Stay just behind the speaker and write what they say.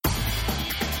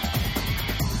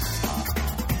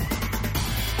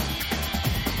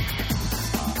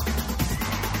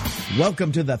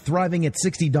Welcome to the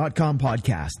ThrivingAt60.com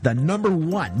podcast, the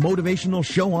 #1 motivational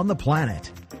show on the planet.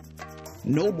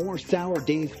 No more sour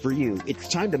days for you. It's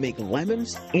time to make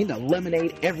lemons into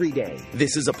lemonade every day.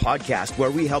 This is a podcast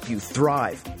where we help you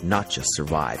thrive, not just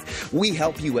survive. We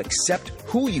help you accept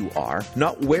who you are,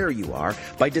 not where you are,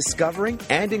 by discovering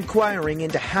and inquiring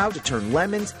into how to turn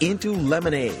lemons into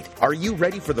lemonade. Are you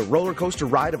ready for the roller coaster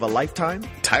ride of a lifetime?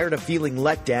 Tired of feeling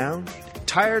let down?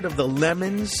 Tired of the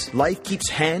lemons life keeps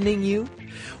handing you?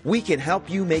 We can help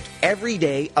you make every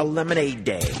day a lemonade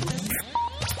day.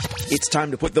 It's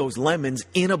time to put those lemons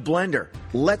in a blender.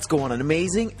 Let's go on an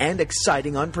amazing and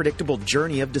exciting unpredictable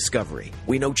journey of discovery.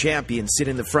 We know champions sit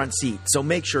in the front seat, so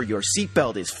make sure your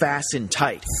seatbelt is fastened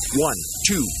tight. 1,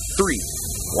 2, 3,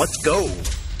 let's go.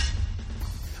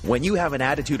 When you have an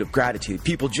attitude of gratitude,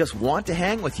 people just want to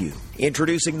hang with you.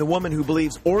 Introducing the woman who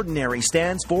believes ordinary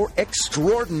stands for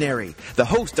extraordinary. The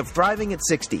host of Thriving at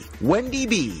 60, Wendy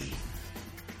B.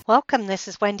 Welcome, this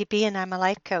is Wendy B. and I'm a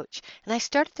life coach. And I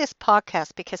started this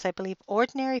podcast because I believe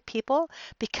ordinary people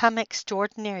become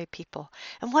extraordinary people.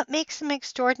 And what makes them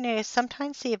extraordinary is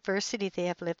sometimes the adversity they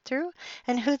have lived through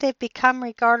and who they've become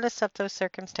regardless of those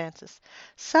circumstances.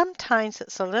 Sometimes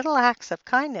it's the little acts of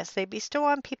kindness they bestow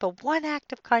on people, one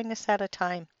act of kindness at a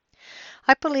time.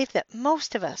 I believe that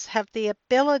most of us have the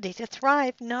ability to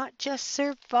thrive, not just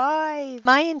survive.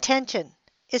 My intention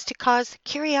is to cause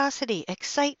curiosity,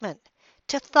 excitement,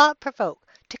 to thought-provoke,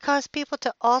 to cause people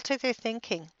to alter their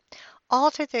thinking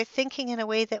in a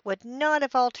way that would not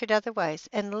have altered otherwise,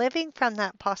 and living from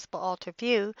that possible altered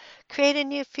view, create a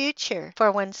new future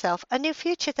for oneself, a new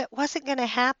future that wasn't going to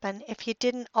happen if you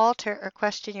didn't alter or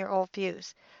question your old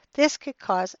views. This could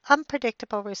cause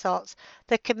unpredictable results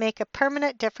that could make a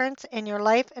permanent difference in your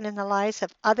life and in the lives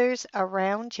of others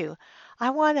around you. I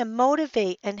want to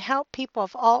motivate and help people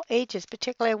of all ages,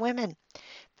 particularly women,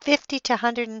 50 to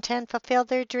 110, fulfill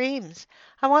their dreams.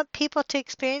 I want people to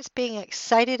experience being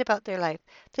excited about their life.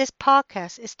 This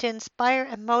podcast is to inspire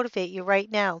and motivate you right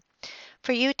now,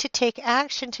 for you to take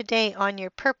action today on your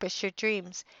purpose, your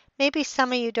dreams. Maybe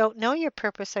some of you don't know your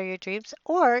purpose or your dreams,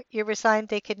 or you're resigned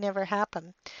they could never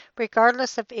happen.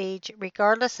 Regardless of age,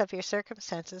 regardless of your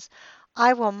circumstances,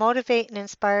 I will motivate and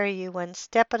inspire you one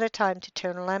step at a time to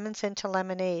turn lemons into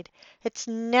lemonade. It's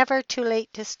never too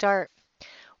late to start.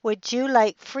 Would you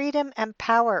like freedom and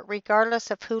power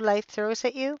regardless of who life throws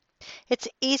at you? It's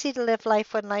easy to live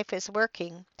life when life is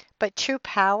working, but true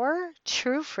power,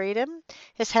 true freedom,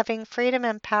 is having freedom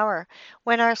and power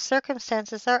when our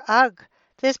circumstances are ugh.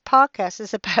 This podcast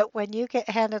is about when you get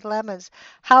handed lemons,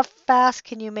 how fast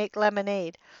can you make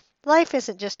lemonade? Life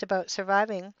isn't just about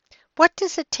surviving. What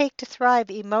does it take to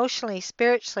thrive emotionally,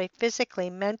 spiritually,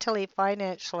 physically, mentally,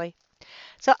 financially?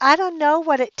 So I don't know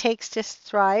what it takes to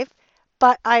thrive,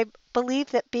 but I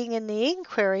believe that being in the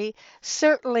inquiry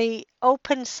certainly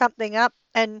opens something up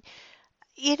and,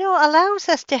 allows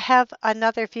us to have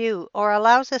another view or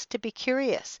allows us to be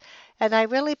curious. And I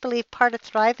really believe part of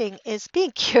thriving is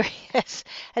being curious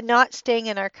and not staying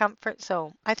in our comfort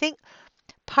zone. I think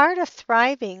part of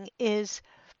thriving is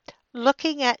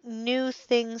looking at new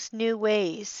things, new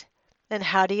ways. And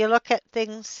how do you look at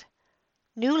things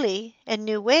newly in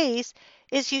new ways?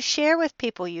 Is you share with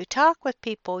people, you talk with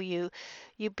people, you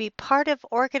be part of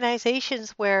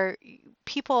organizations where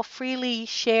people freely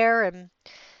share and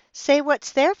say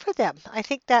what's there for them. I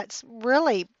think that's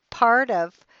really part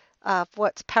of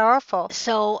what's powerful.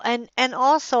 So, and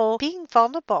also being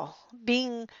vulnerable,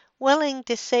 being willing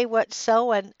to say what's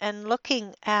so and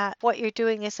looking at what you're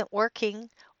doing isn't working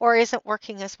or isn't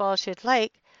working as well as you'd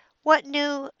like. What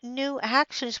new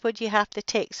actions would you have to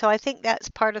take? So I think that's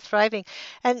part of thriving.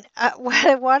 And what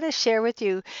I want to share with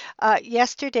you,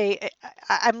 yesterday,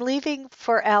 I'm leaving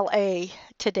for LA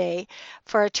today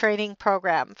for a training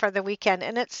program for the weekend.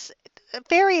 And it's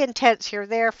very intense. You're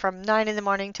there from 9 in the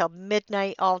morning till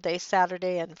midnight all day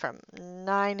Saturday and from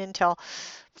 9 until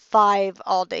 5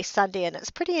 all day Sunday. And it's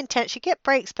pretty intense. You get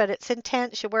breaks, but it's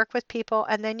intense. You work with people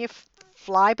and then you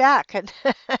fly back.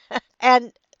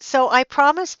 And so I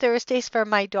promised Thursdays for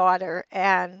my daughter,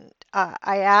 and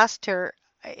I asked her,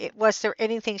 was there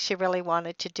anything she really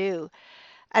wanted to do?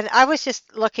 And I was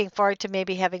just looking forward to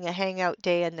maybe having a hangout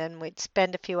day, and then we'd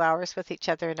spend a few hours with each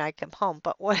other, and I'd come home.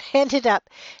 But what ended up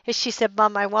is she said,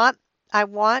 "Mom, I want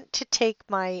to take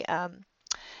my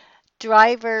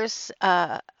drivers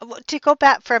to go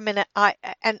back for a minute."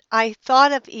 I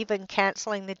thought of even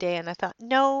canceling the day, and I thought,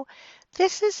 no,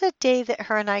 this is a day that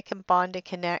her and I can bond and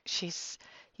connect. She's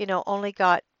only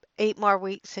got 8 more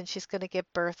weeks and she's going to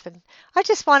give birth, and I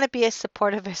just want to be as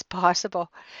supportive as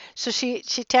possible. So she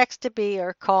texted me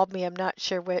or called me, I'm not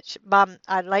sure which. Mom,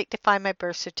 I'd like to find my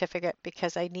birth certificate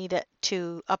because I need it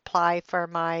to apply for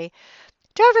my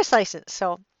driver's license.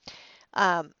 So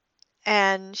um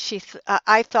and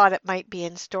I thought it might be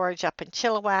in storage up in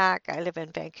Chilliwack. I live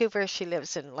in Vancouver. She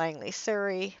lives in Langley,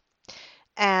 Surrey.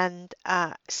 And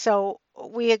so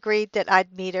we agreed that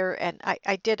I'd meet her, and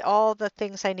I did all the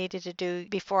things I needed to do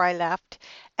before I left.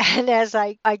 And as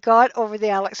I got over the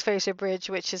Alex Fraser Bridge,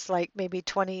 which is like maybe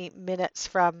 20 minutes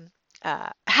from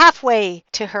halfway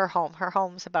to her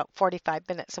home's about 45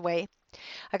 minutes away.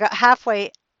 I got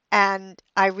halfway and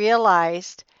I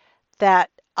realized that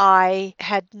I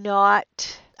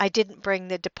didn't bring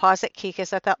the deposit key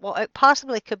because I thought, well, it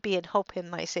possibly could be in Hope in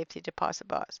my safety deposit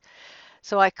box.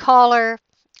 So I call her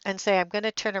and say, I'm going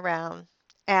to turn around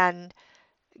and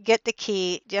get the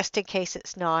key just in case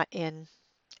it's not in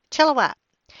Chilliwack.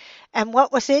 And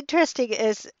what was interesting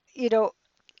is,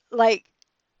 like,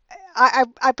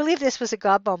 I believe this was a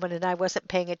God moment and I wasn't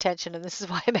paying attention. And this is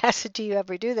why I'm asking, do you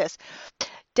ever do this?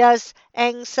 Does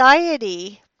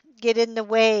anxiety get in the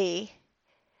way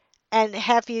and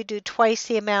have you do twice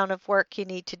the amount of work you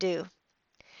need to do?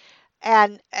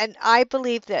 And I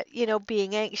believe that,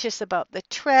 being anxious about the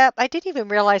trip, I didn't even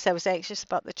realize I was anxious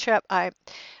about the trip. I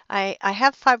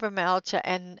have fibromyalgia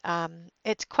and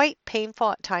it's quite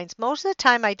painful at times. Most of the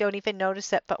time I don't even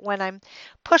notice it, but when I'm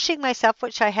pushing myself,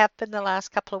 which I have been the last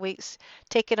couple of weeks,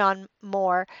 taking on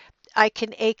more, I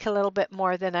can ache a little bit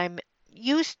more than I'm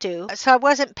used to. So I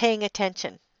wasn't paying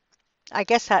attention. I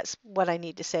guess that's what I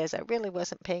need to say is I really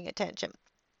wasn't paying attention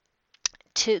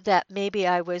to that. Maybe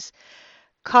I was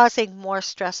causing more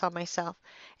stress on myself.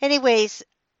 Anyways,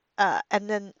 and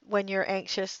then when you're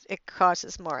anxious, it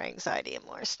causes more anxiety and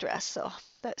more stress. So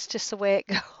that's just the way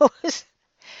it goes.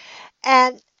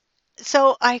 And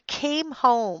so I came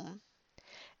home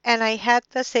and I had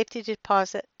the safety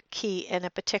deposit key in a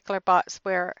particular box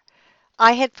where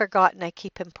I had forgotten I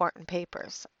keep important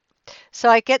papers. So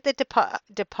I get the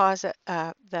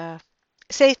the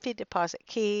safety deposit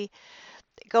key,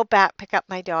 go back, pick up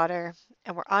my daughter,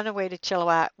 and we're on our way to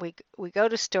Chilliwack. We go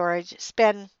to storage,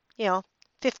 spend,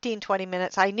 15, 20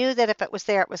 minutes. I knew that if it was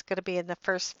there, it was going to be in the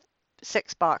first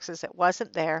 6 boxes. It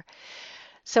wasn't there.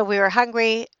 So we were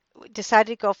hungry,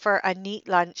 decided to go for a neat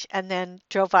lunch, and then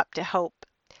drove up to Hope.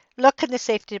 Look in the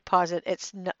safety deposit,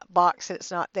 box,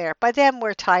 it's not there. By then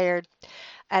we're tired,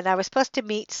 and I was supposed to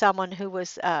meet someone who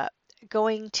was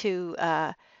going to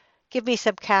give me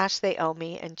some cash they owe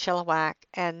me in Chilliwack,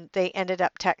 and they ended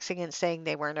up texting and saying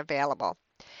they weren't available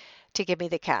to give me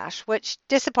the cash, which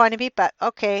disappointed me, but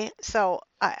okay. So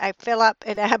I fill up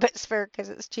in Abbotsford because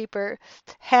it's cheaper,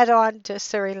 head on to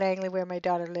Surrey Langley where my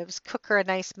daughter lives, cook her a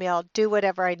nice meal, do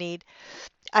whatever I need.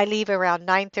 I leave around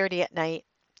 9:30 at night.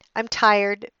 I'm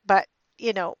tired, but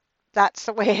that's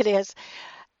the way it is.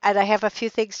 And I have a few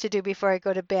things to do before I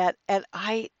go to bed. And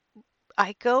I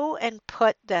go and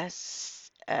put the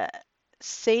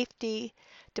safety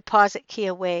deposit key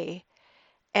away,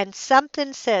 and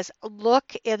something says,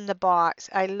 look in the box.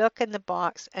 I look in the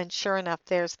box, and sure enough,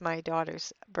 there's my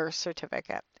daughter's birth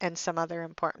certificate and some other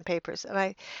important papers. And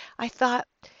I thought,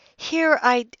 here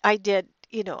I did,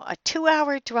 a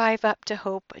 2-hour drive up to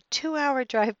Hope, a 2-hour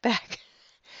drive back.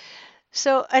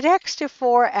 So an extra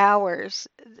 4 hours.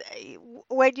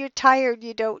 When you're tired,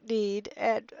 you don't need,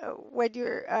 and when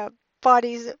your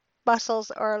body's muscles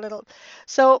are a little.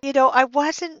 So, I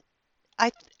wasn't.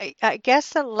 I guess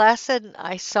the lesson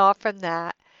I saw from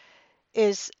that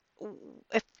is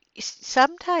if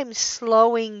sometimes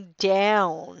slowing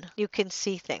down, you can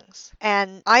see things.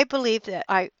 And I believe that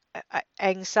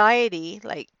anxiety,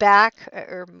 like back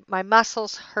or my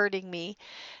muscles hurting me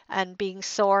and being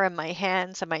sore in my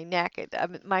hands and my neck,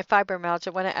 my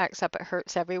fibromyalgia, when it acts up, it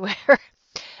hurts everywhere.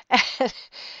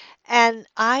 and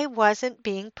I wasn't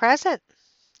being present.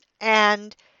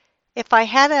 And if I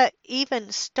had to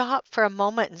even stop for a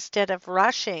moment instead of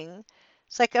rushing,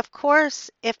 it's like, of course,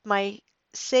 if my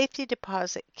safety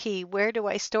deposit key, where do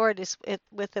I store it, is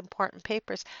with important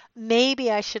papers. Maybe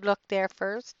I should look there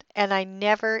first. And I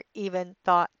never even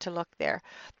thought to look there.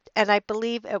 And I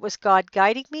believe it was God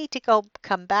guiding me to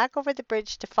come back over the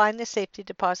bridge to find the safety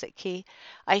deposit key.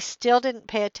 I still didn't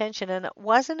pay attention. And it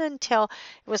wasn't until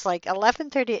it was like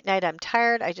 11:30 at night. I'm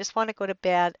tired. I just want to go to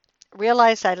bed.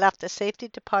 Realized I left the safety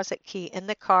deposit key in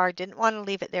the car, didn't want to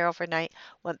leave it there overnight,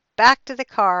 went back to the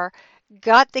car,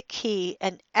 got the key,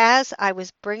 and as I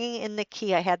was bringing in the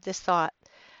key, I had this thought,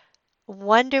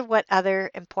 wonder what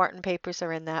other important papers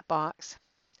are in that box.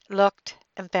 Looked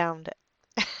and found it.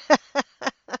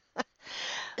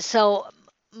 So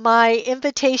my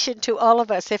invitation to all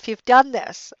of us, if you've done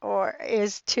this,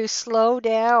 is to slow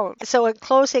down. So in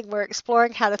closing, we're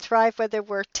exploring how to thrive, whether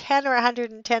we're 10 or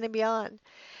 110 and beyond.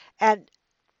 And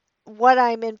what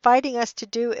I'm inviting us to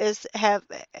do is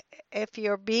if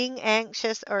you're being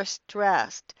anxious or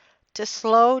stressed, to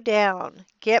slow down,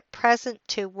 get present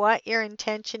to what your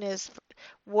intention is.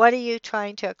 What are you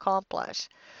trying to accomplish?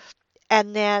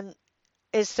 And then,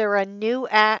 is there a new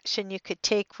action you could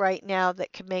take right now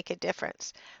that could make a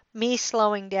difference? Me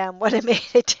slowing down would have made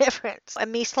a difference. And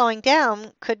me slowing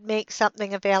down could make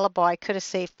something available. I could have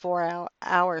saved 4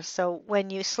 hours. So when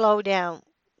you slow down,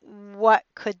 what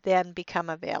could then become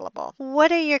available?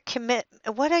 What are you committed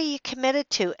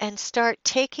to? And start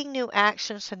taking new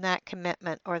actions from that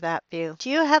commitment or that view. Do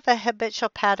you have a habitual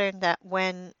pattern that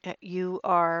when you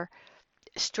are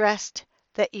stressed,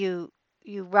 that you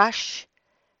rush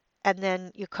and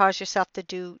then you cause yourself to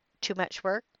do too much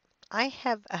work? I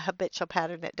have a habitual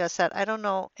pattern that does that. I don't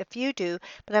know if you do,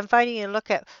 but I'm inviting you to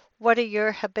look at what are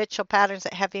your habitual patterns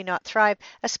that have you not thrive,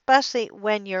 especially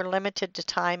when you're limited to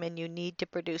time and you need to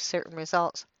produce certain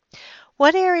results.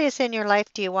 What areas in your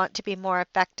life do you want to be more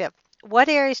effective? What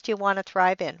areas do you want to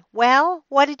thrive in? Well,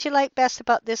 what did you like best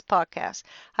about this podcast?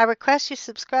 I request you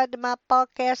subscribe to my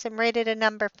podcast and rate it a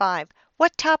number 5.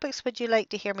 What topics would you like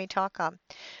to hear me talk on?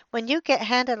 When you get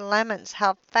handed lemons,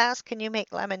 how fast can you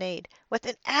make lemonade? With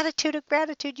an attitude of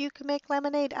gratitude, you can make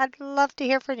lemonade. I'd love to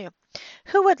hear from you.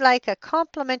 Who would like a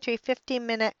complimentary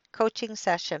 15-minute coaching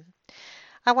session?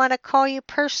 I want to call you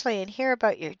personally and hear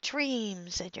about your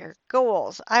dreams and your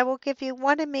goals. I will give you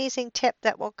one amazing tip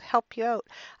that will help you out.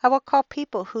 I will call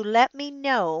people who let me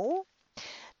know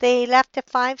they left a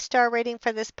 5-star rating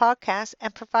for this podcast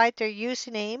and provide their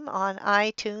username on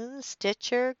iTunes,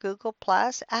 Stitcher, Google+.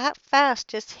 Act fast.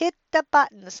 Just hit the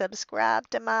button, subscribe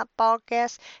to my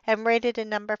podcast, and rate it a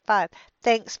number 5.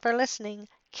 Thanks for listening.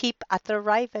 Keep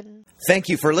thriving. Thank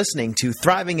you for listening to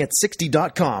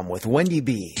ThrivingAt60.com with Wendy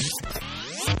B.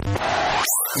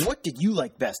 What did you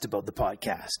like best about the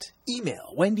podcast?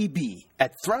 Email Wendy B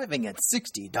at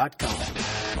ThrivingAt60.com.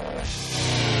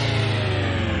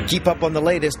 Keep up on the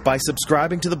latest by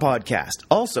subscribing to the podcast.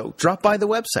 Also, drop by the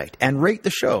website and rate the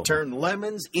show. Turn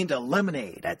lemons into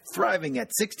lemonade at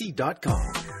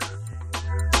ThrivingAt60.com.